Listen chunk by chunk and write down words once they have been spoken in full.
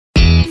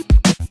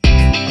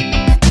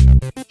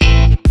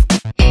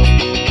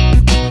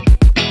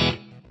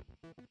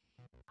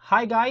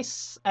Hi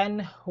guys,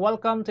 and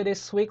welcome to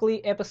this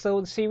weekly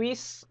episode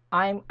series.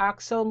 I'm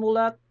Axel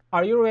Mulat.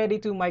 Are you ready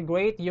to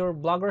migrate your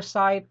Blogger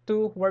site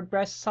to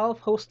WordPress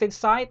self-hosted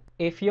site?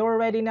 If you're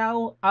ready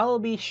now, I'll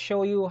be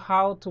show you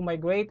how to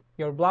migrate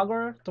your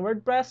Blogger to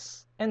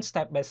WordPress and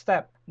step by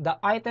step. The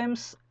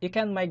items you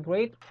can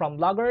migrate from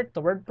Blogger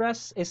to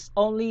WordPress is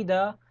only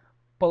the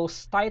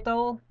post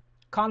title,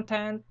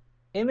 content,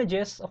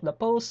 images of the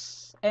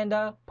posts, and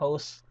the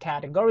post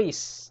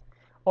categories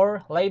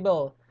or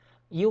label.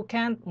 You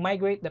can't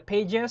migrate the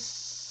pages,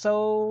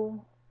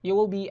 so you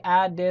will be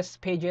add these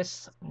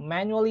pages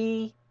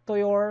manually to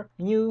your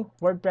new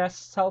WordPress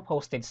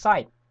self-hosted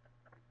site.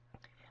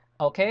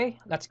 Okay,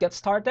 let's get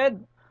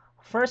started.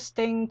 First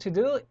thing to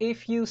do,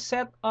 if you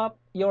set up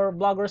your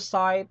Blogger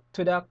site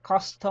to the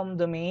custom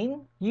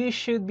domain, you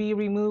should be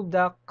remove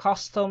the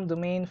custom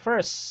domain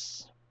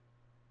first.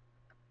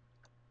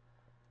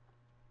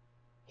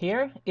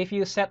 Here, if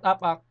you set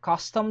up a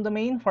custom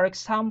domain, for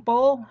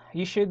example,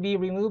 you should be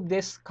remove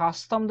this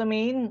custom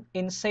domain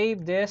and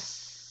save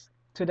this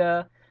to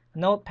the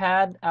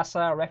notepad as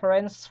a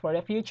reference for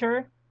the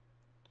future.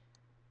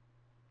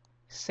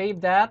 Save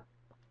that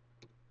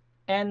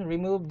and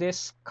remove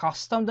this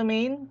custom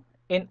domain.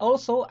 And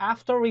also,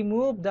 after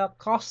remove the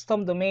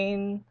custom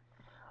domain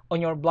on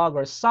your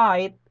Blogger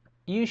site,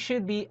 you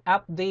should be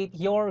update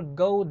your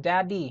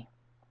GoDaddy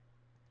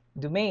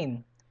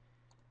domain.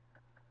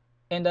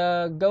 In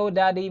the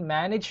GoDaddy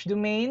manage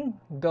domain,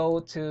 go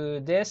to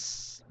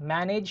this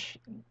manage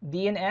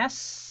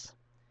DNS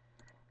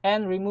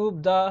and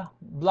remove the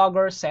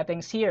Blogger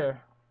settings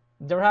here.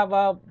 There have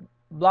a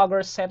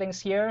Blogger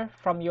settings here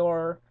from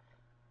your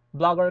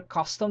Blogger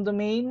custom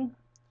domain.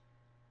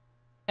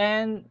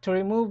 And to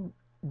remove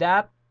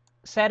that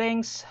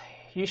settings,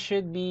 you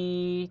should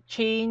be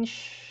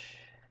change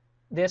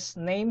this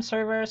name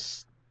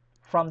servers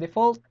from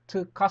default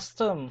to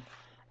custom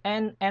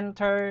and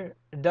enter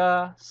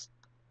the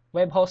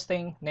web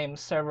hosting name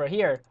server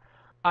here.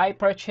 I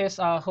purchased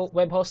a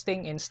web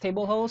hosting in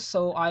StableHost,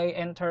 so I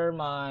enter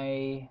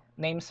my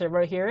name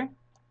server here,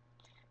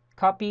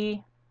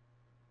 copy,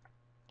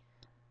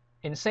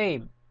 and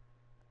save.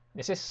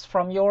 This is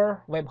from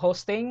your web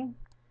hosting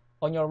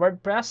on your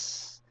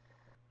WordPress.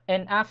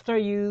 And after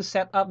you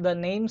set up the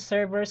name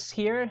servers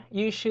here,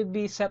 you should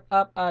be set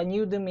up a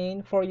new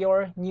domain for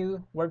your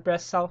new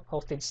WordPress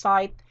self-hosted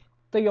site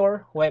to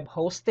your web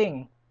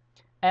hosting.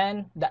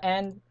 And the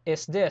end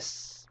is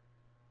this.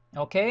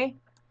 Okay,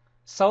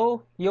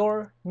 so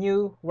your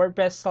new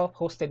WordPress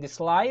self-hosted is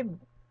live.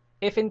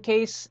 If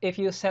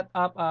you set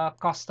up a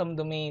custom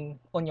domain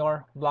on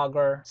your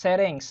Blogger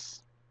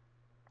settings.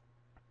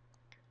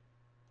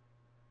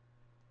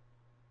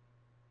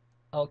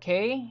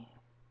 Okay,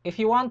 if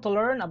you want to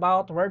learn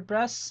about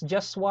WordPress,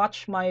 just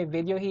watch my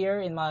video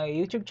here in my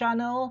YouTube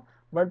channel,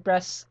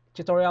 WordPress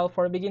tutorial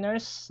for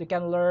beginners. You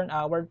can learn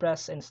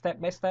WordPress in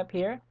step by step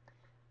here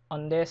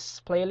on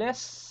this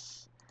playlist.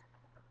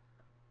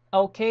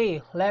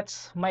 Okay,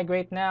 let's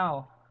migrate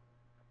now.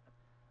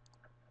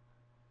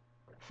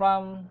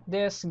 From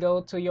this, go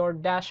to your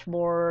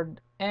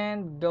dashboard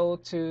and go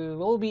to,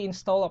 we'll be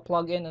install a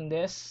plugin on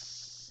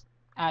this,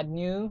 add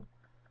new,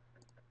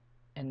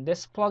 and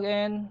this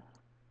plugin,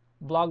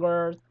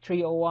 Blogger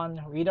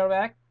 301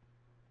 redirect.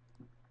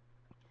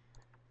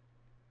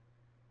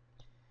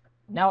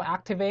 Now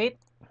activate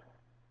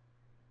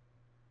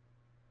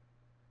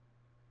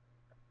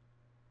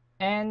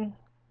and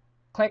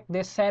click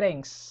this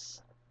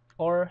settings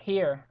or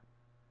here,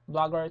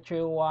 Blogger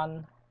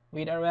 301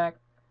 redirect.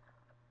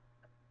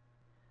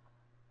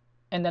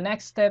 And the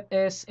next step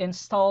is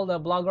install the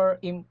Blogger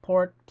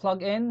import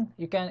plugin.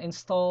 You can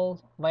install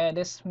via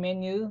this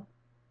menu,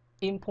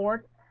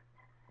 import,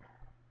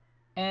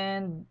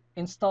 and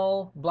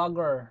install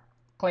Blogger.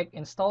 Click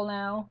install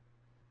now.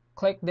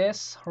 Click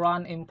this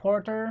run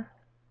importer.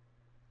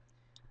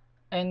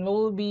 And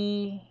we'll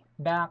be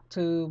back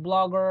to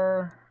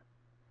Blogger.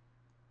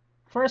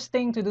 First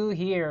thing to do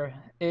here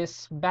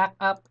is back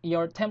up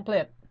your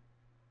template.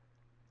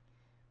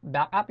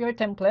 Back up your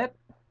template.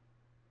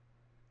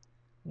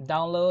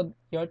 Download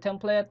your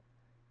template,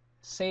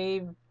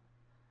 save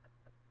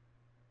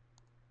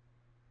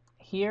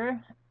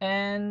here,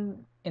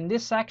 and in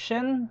this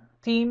section,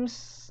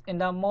 themes in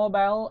the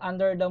mobile,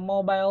 under the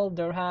mobile,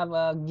 there have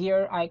a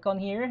gear icon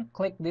here.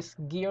 Click this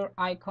gear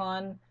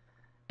icon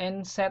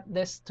and set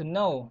this to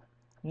no,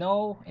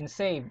 and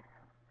save.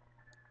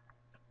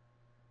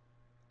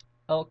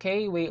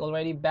 Okay, we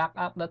already back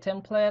up the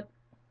template,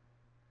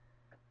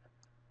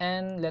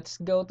 and let's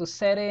go to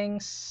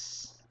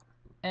settings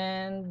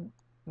and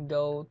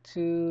go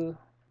to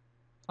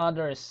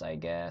others, I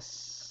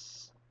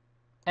guess,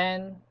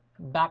 and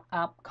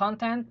backup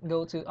content.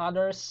 Go to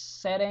others,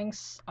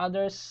 settings,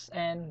 others,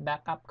 and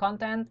backup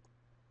content.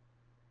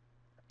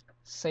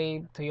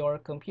 Save to your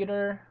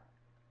computer.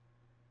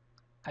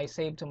 I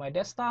save to my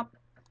desktop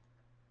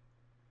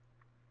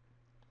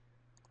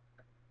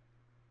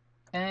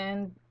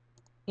and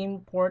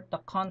import the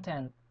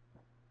content.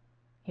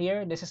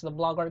 Here, this is the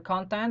Blogger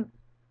content.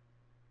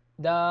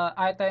 The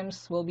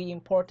items will be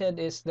imported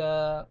is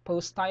the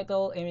post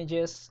title,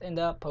 images, and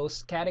the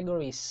post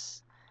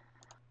categories.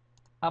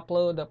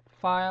 Upload the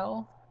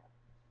file,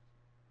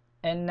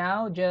 and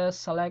now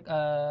just select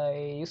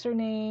a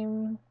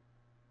username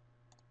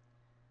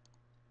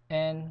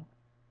and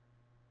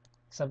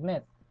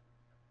submit.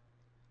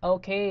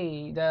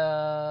 Okay,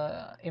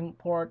 the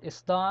import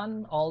is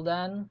done, all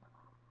done.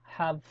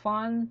 Have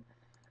fun.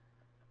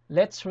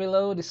 Let's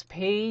reload this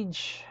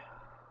page.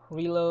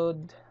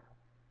 Reload.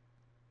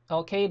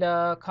 Okay,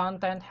 the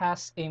content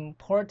has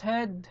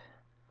imported.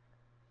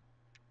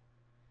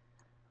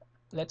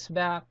 Let's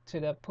back to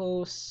the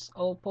posts,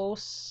 all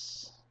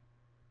posts,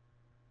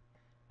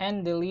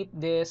 and delete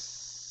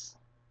this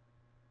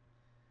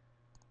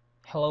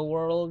hello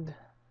world.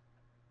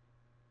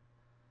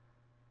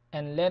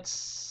 And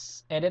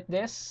let's edit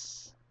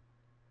this.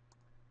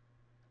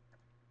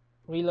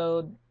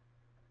 Reload.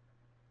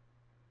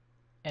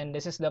 And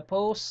this is the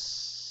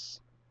post.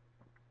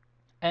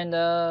 And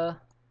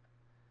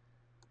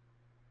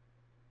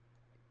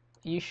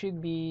you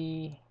should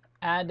be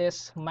add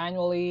this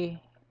manually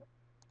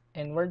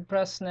in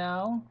WordPress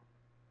now.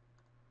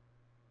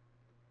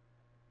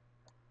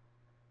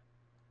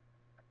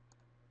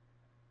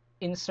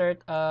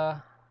 Insert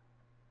a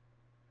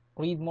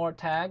read more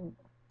tag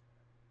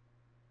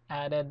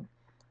added,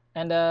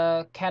 and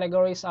the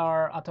categories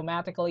are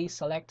automatically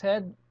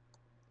selected,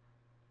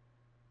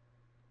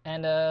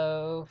 and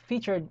the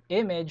featured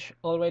image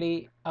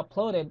already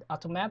uploaded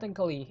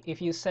automatically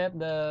if you set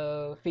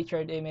the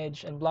featured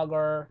image and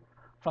blogger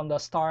from the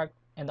start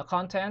and the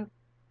content.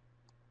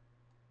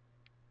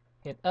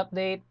 Hit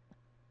update,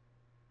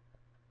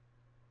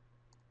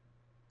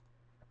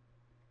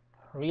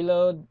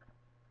 reload.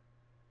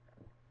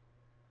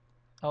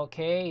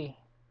 Okay,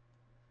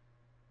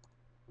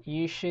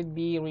 you should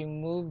be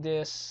remove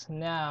this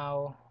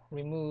now,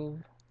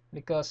 remove,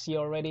 because you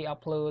already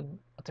upload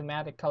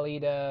automatically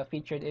the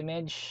featured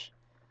image.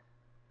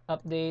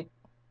 Update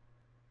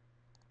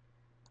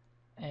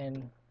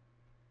and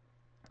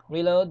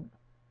reload.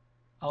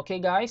 Okay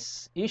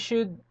guys, you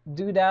should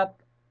do that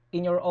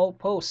in your all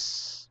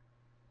posts.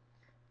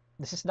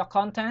 This is the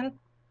content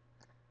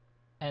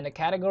and the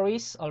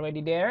categories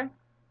already there.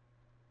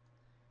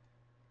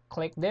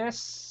 Click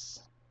this,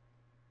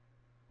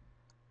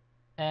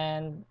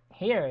 and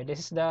here, this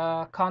is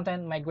the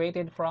content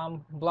migrated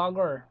from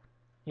Blogger,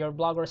 your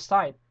Blogger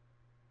site.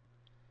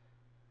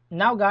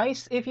 Now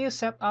guys, if you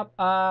set up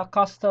a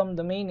custom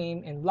domain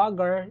name in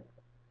Blogger,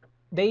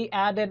 they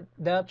added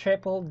the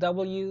triple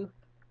W,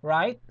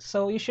 right?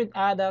 So you should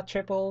add a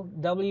triple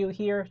W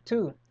here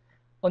too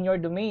on your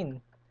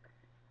domain.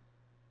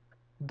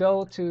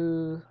 Go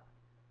to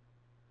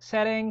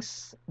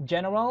settings,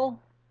 general,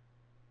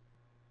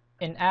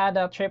 and add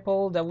a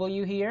triple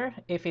W here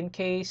if in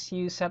case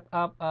you set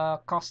up a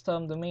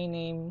custom domain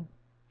name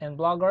in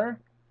Blogger.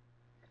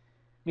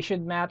 We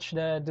should match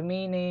the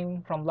domain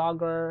name from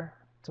Blogger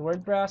to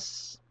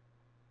WordPress,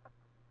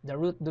 the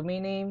root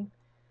domain name,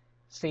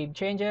 save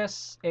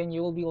changes, and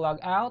you will be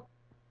logged out,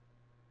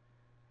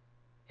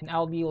 and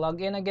I'll be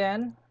logged in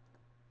again.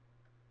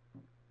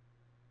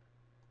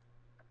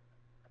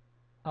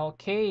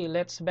 Okay,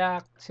 let's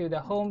back to the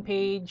home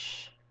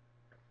page,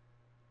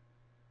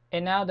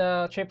 and now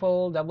the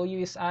triple W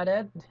is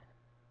added.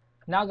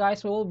 Now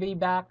guys, we'll be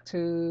back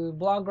to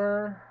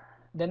Blogger.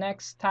 The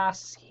next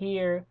task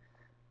here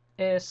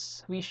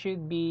is we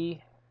should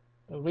be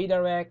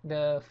redirect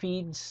the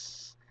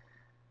feeds.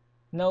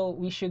 No,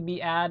 we should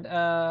be add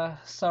a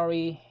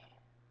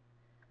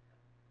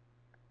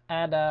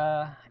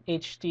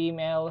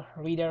HTML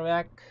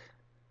redirect.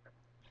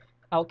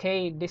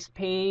 Okay, this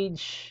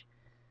page,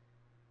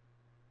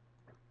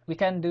 we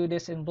can do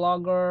this in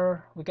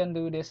Blogger.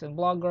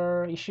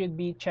 You should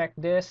be check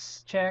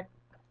this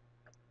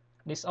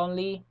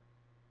only,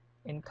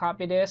 and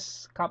copy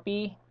this,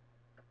 copy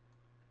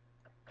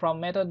from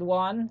method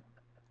 1,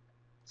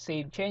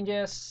 save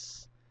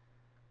changes,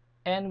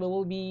 and we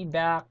will be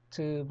back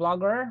to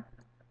Blogger,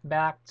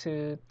 back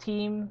to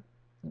theme,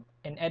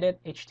 and edit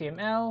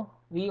HTML.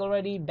 We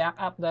already back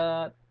up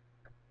the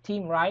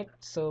theme, right?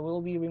 So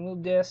we'll be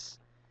remove this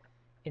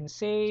and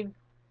save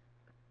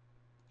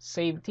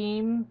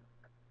theme,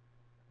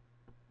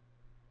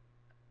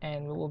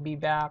 and we will be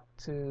back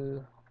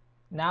to,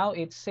 now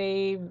it's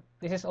saved.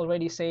 This is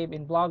already saved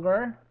in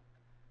Blogger,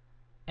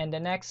 and the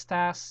next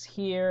task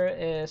here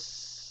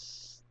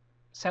is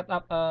set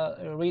up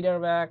a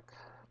redirect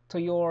to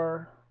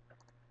your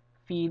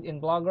feed in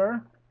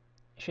Blogger.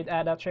 You should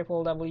add a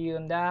triple W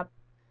on that.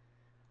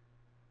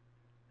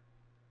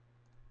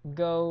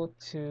 Go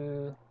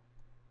to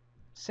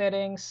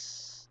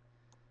settings,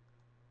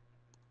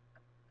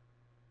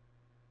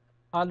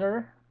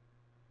 other,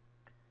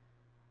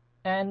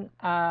 and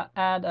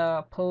add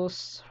a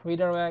post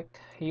redirect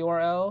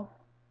URL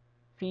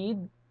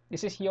feed.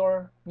 This is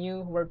your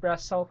new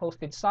WordPress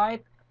self-hosted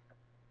site.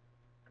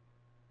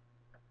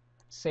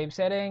 Save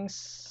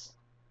settings.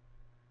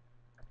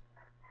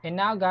 And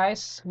now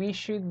guys, we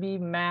should be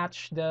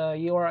match the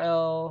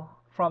URL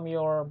from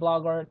your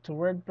Blogger to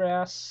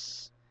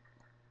WordPress.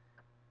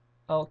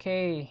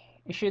 Okay,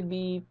 you should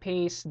be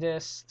paste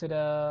this to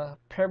the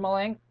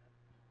permalink.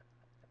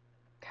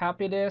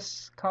 Copy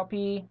this,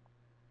 copy,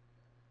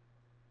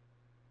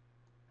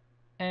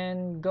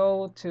 and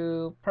go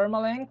to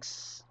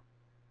permalinks.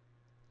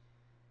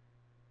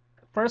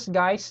 First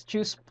guys,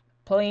 choose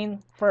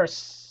plain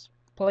first.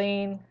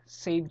 Plain,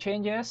 save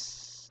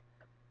changes.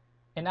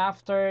 And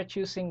after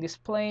choosing this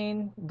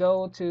plain,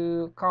 go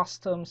to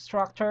custom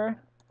structure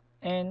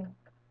and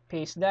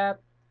paste that.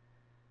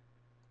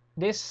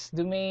 This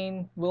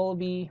domain will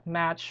be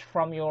matched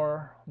from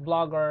your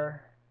Blogger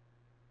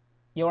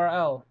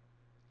URL.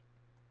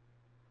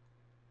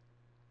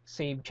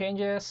 Save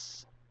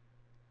changes.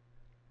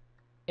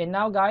 And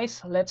now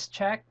guys, let's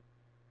check.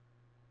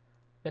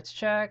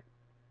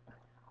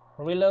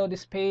 Reload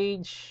this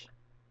page,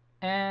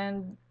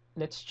 and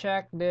let's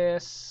check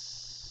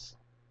this.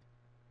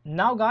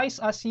 Now guys,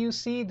 as you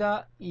see,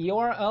 the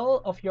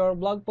URL of your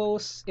blog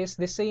post is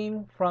the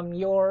same from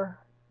your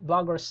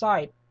Blogger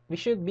site. We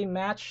should be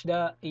match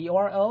the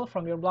URL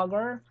from your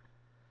Blogger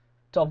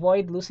to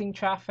avoid losing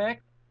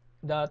traffic.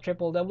 The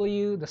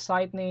www, the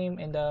site name,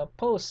 and the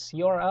post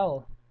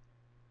URL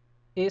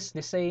is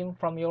the same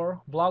from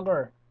your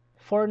Blogger.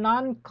 For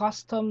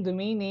non-custom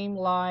domain name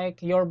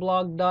like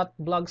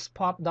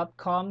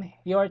yourblog.blogspot.com,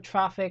 your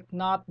traffic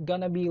not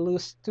gonna be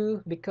lost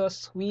too,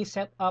 because we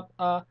set up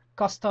a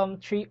custom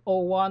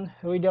 301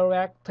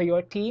 redirect to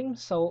your theme.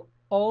 So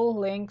all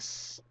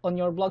links on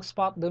your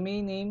Blogspot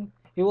domain name,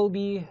 it will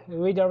be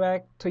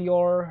redirect to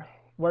your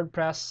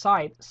WordPress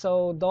site.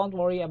 So don't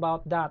worry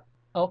about that.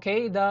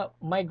 Okay, the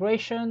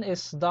migration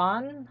is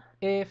done.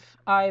 If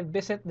I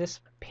visit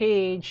this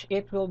page,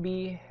 it will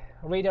be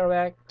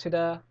redirect to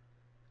the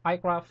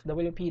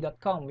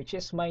icraftwp.com, which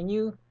is my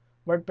new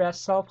WordPress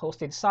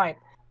self-hosted site.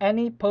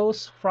 Any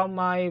post from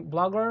my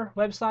Blogger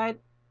website,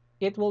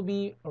 it will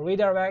be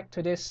redirect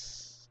to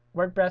this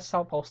WordPress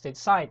self-hosted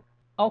site.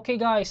 Okay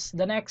guys,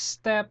 the next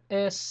step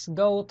is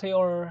go to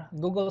your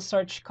Google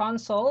Search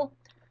Console.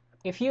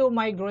 If you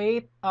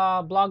migrate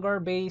a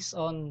Blogger based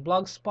on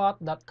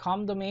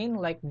blogspot.com domain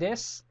like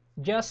this,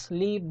 just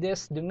leave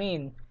this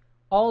domain.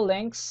 All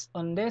links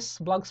on this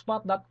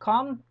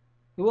blogspot.com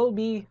will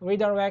be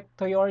redirect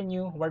to your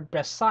new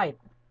WordPress site.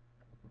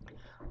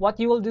 What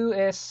you will do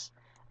is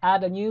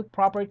add a new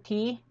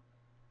property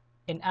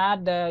and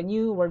add the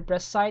new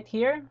WordPress site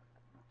here.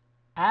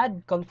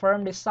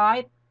 Confirm the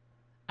site,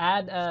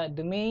 add a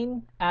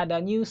domain, add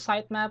a new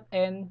sitemap,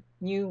 and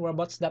new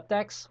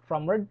robots.txt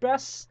from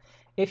WordPress.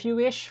 If you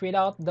wish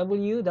without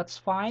W, that's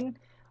fine,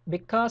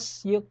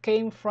 because you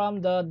came from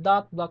the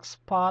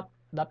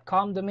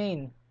 .blogspot.com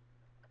domain.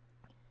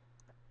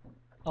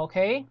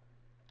 Okay.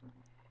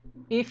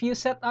 If you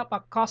set up a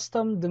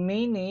custom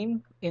domain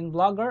name in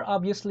Blogger,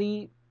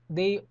 obviously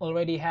they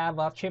already have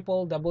a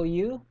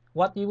www.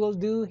 What you will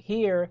do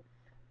here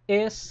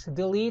is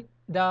delete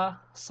the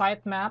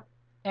sitemap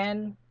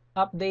and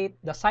update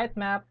the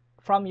sitemap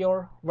from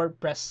your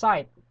WordPress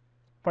site.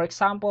 For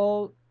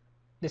example,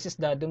 this is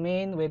the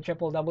domain with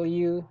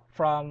www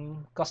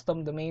from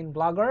custom domain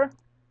Blogger.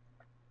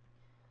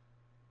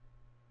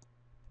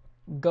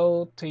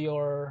 Go to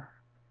your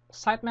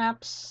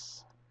sitemaps.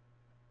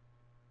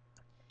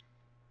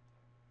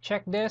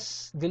 Check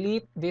this,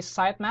 delete these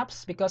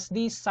sitemaps, because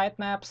these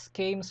sitemaps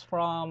came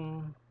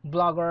from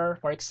Blogger.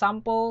 For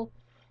example,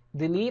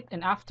 delete,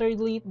 and after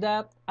delete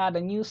that, add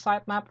a new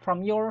sitemap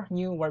from your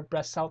new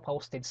WordPress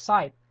self-hosted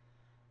site.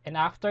 And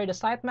after the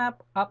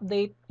sitemap,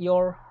 update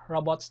your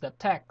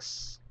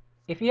robots.txt.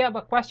 If you have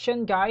a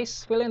question,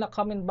 guys, fill in the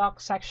comment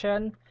box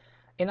section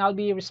and I'll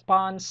be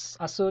response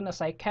as soon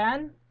as I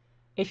can.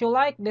 If you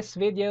like this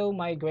video,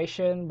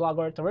 Migration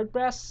Blogger to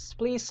WordPress,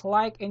 please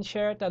like and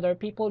share to other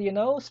people you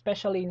know,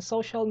 especially in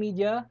social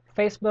media,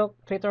 Facebook,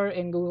 Twitter,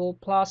 and Google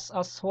Plus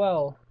as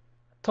well.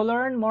 To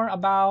learn more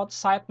about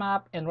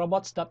sitemap and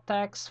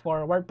robots.txt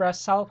for WordPress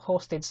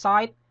self-hosted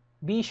site,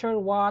 be sure to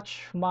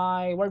watch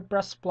my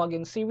WordPress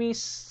plugin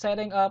series,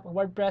 Setting Up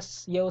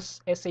WordPress Yoast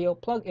SEO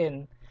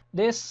Plugin.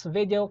 This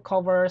video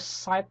covers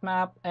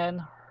sitemap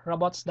and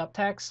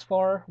robots.txt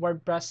for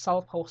WordPress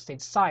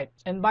self-hosted site.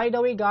 And by the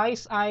way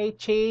guys, I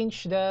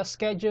change the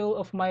schedule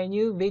of my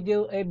new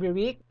video every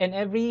week and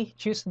every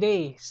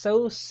Tuesday.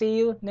 So see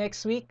you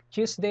next week,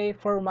 Tuesday,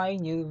 for my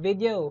new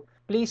video.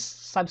 Please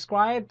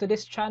subscribe to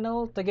this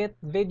channel to get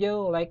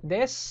video like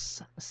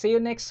this. See you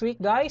next week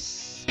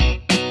guys.